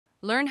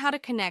Learn how to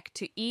connect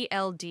to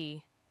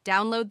ELD.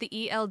 Download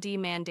the ELD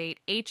Mandate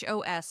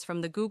HOS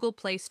from the Google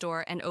Play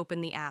Store and open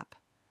the app.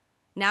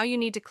 Now you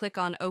need to click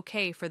on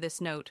OK for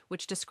this note,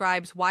 which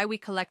describes why we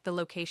collect the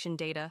location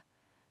data.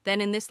 Then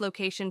in this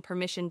location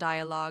permission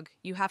dialog,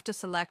 you have to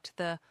select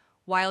the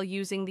While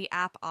using the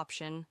app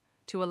option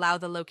to allow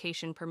the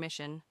location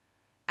permission.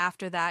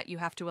 After that, you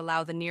have to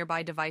allow the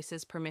nearby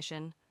devices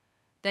permission.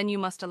 Then you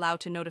must allow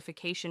to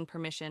notification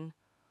permission.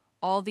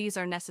 All these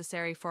are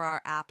necessary for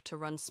our app to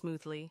run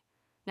smoothly.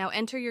 Now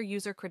enter your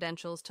user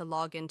credentials to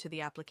log into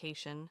the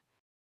application.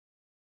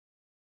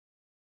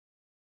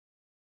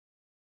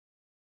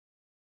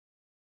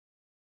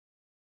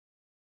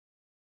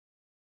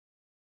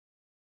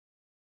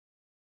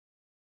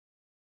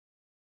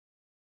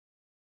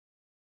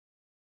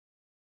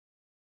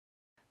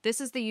 This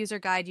is the user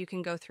guide. You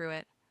can go through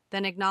it.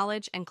 Then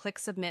acknowledge and click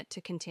Submit to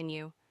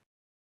continue.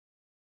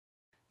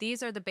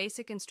 These are the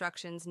basic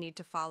instructions need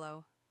to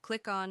follow.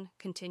 Click on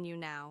Continue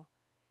Now.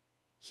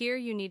 Here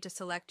you need to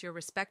select your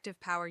respective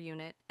power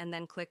unit and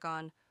then click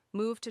on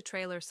Move to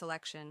Trailer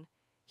Selection.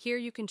 Here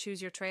you can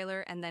choose your trailer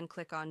and then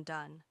click on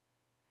Done.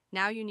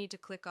 Now you need to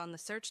click on the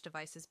Search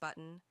Devices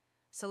button.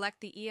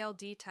 Select the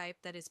ELD type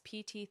that is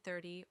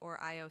PT30 or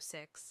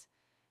IO6.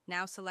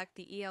 Now select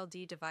the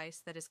ELD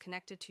device that is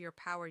connected to your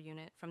power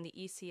unit from the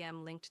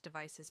ECM Linked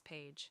Devices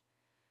page.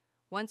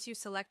 Once you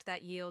select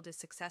that yield is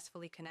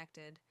successfully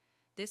connected,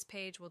 this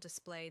page will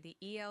display the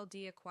ELD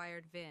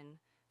acquired VIN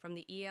from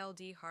the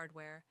ELD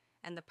hardware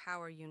and the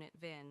power unit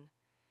VIN.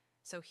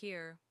 So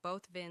here,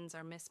 both VINs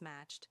are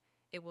mismatched.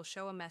 It will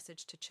show a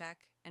message to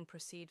check and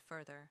proceed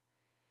further.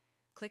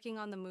 Clicking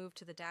on the Move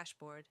to the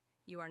dashboard,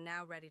 you are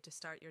now ready to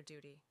start your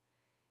duty.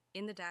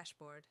 In the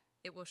dashboard,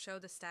 it will show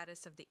the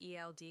status of the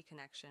ELD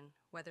connection,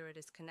 whether it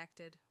is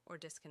connected or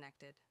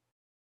disconnected.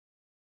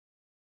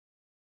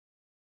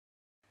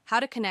 How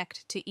to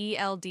connect to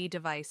ELD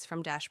device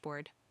from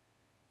dashboard.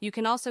 You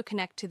can also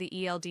connect to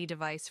the ELD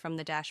device from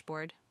the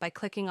dashboard by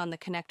clicking on the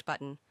Connect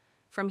button.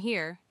 From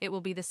here, it will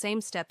be the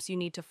same steps you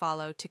need to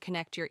follow to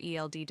connect your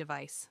ELD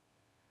device.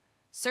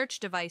 Search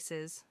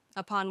devices,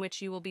 upon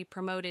which you will be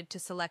promoted to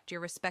select your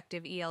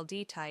respective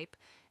ELD type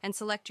and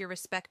select your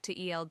respect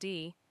to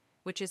ELD,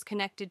 which is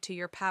connected to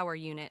your power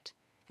unit,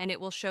 and it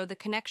will show the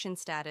connection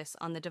status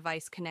on the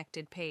device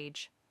connected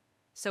page.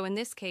 So in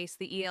this case,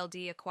 the ELD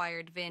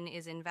acquired VIN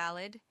is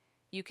invalid.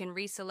 You can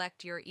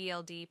reselect your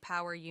ELD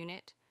power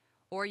unit,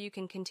 or you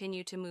can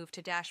continue to move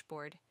to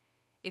dashboard.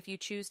 If you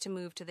choose to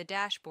move to the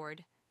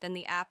dashboard, then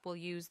the app will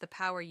use the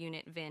power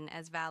unit VIN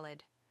as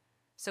valid.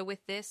 So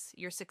with this,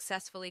 you're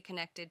successfully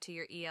connected to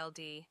your ELD,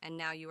 and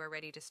now you are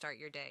ready to start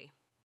your day.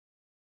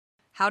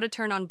 How to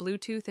turn on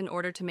Bluetooth in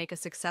order to make a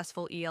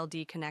successful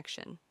ELD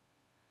connection.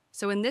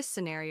 So in this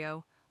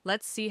scenario,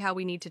 let's see how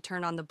we need to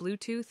turn on the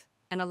Bluetooth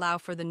and allow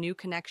for the new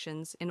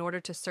connections in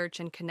order to search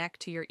and connect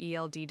to your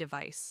ELD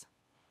device.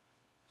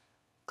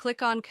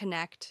 Click on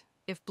Connect.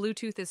 If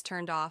Bluetooth is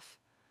turned off,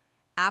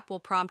 app will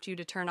prompt you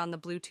to turn on the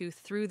Bluetooth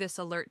through this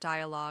alert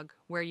dialog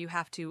where you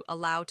have to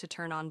allow to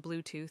turn on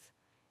Bluetooth.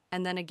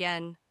 And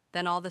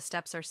then all the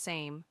steps are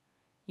same.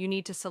 You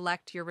need to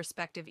select your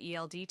respective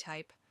ELD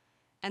type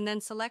and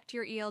then select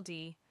your ELD.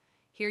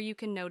 Here you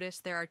can notice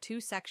there are two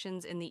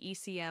sections in the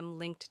ECM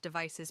Linked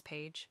Devices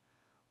page.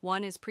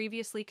 One is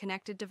Previously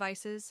Connected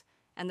Devices,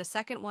 and the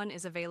second one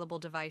is Available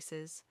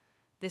Devices.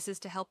 This is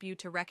to help you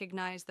to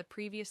recognize the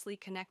previously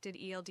connected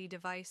ELD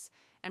device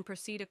and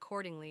proceed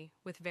accordingly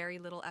with very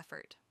little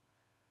effort.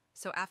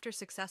 So after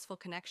successful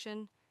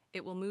connection,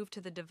 it will move to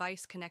the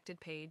Device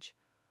Connected page,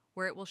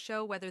 where it will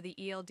show whether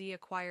the ELD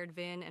acquired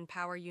VIN and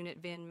power unit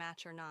VIN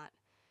match or not.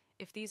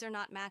 If these are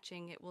not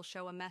matching, it will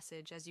show a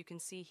message, as you can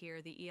see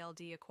here, the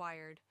ELD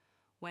acquired.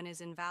 When is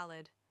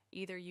invalid,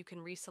 either you can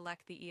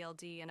reselect the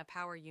ELD and a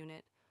power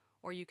unit,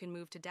 or you can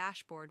move to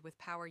dashboard with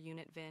power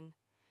unit VIN,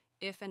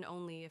 if and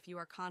only if you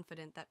are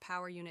confident that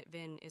power unit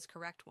VIN is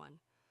correct one.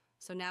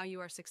 So now you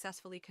are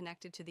successfully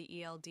connected to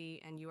the ELD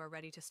and you are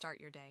ready to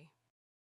start your day.